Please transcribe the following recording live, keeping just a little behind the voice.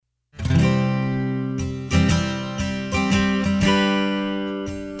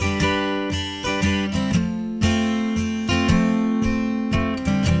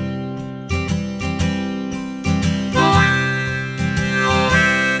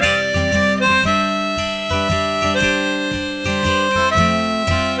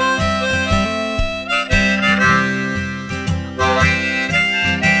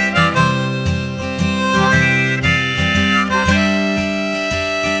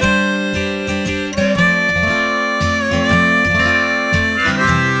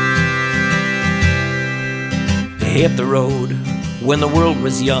hit the road when the world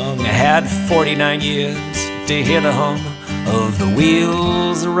was young. I had 49 years to hear the hum of the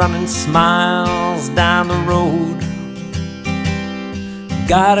wheels running smiles down the road.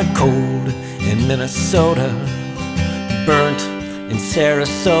 Got a cold in Minnesota, burnt in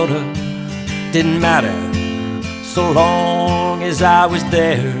Sarasota. Didn't matter so long as I was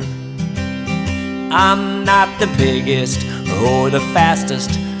there. I'm not the biggest or the fastest,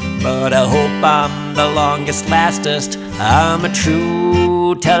 but I hope I'm the longest lastest. I'm a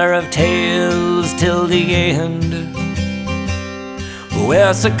true teller of tales till the end.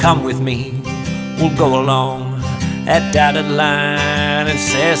 Well, so come with me, we'll go along that dotted line and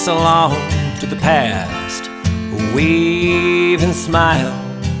say so long to the past. Wave and smile.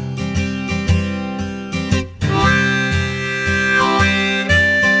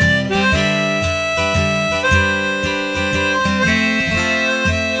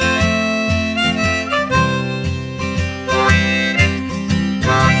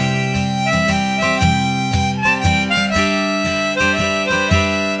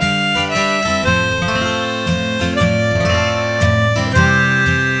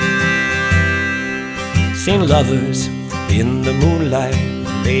 Seen lovers in the moonlight,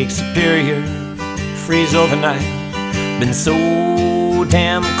 Lake Superior, freeze overnight. Been so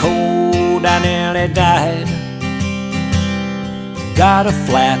damn cold I nearly died. Got a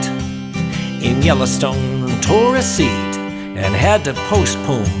flat in Yellowstone, tore a seat and had to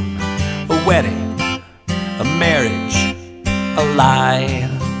postpone a wedding, a marriage, a lie.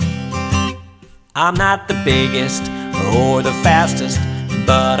 I'm not the biggest or the fastest,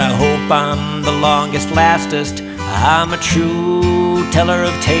 but I hope I'm the longest lastest. I'm a true teller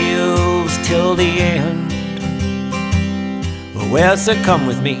of tales till the end. Well, so come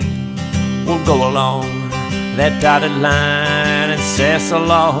with me, we'll go along that dotted line and say so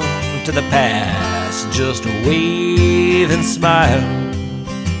long to the past. Just wave and smile.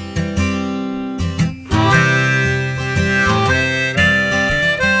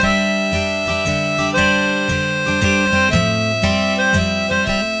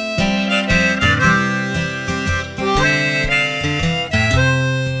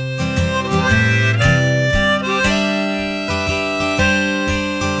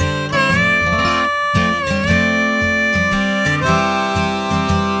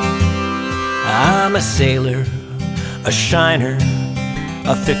 I'm a sailor, a shiner,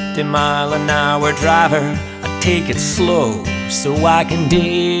 a 50-mile-an-hour driver. I take it slow so I can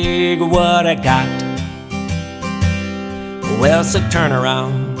dig what I got. Well, so turn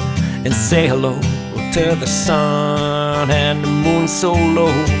around and say hello to the sun and the moon so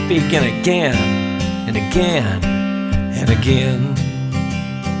low. Begin again and again and again.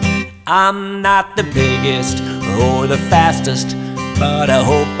 I'm not the biggest or the fastest, but I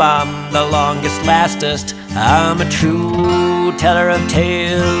hope I'm the longest lastest. I'm a true teller of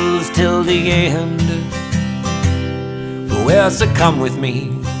tales till the end. Well, so come with me,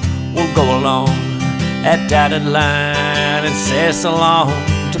 we'll go along that dotted line and say so long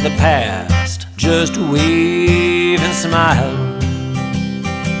to the past. Just wave and smile.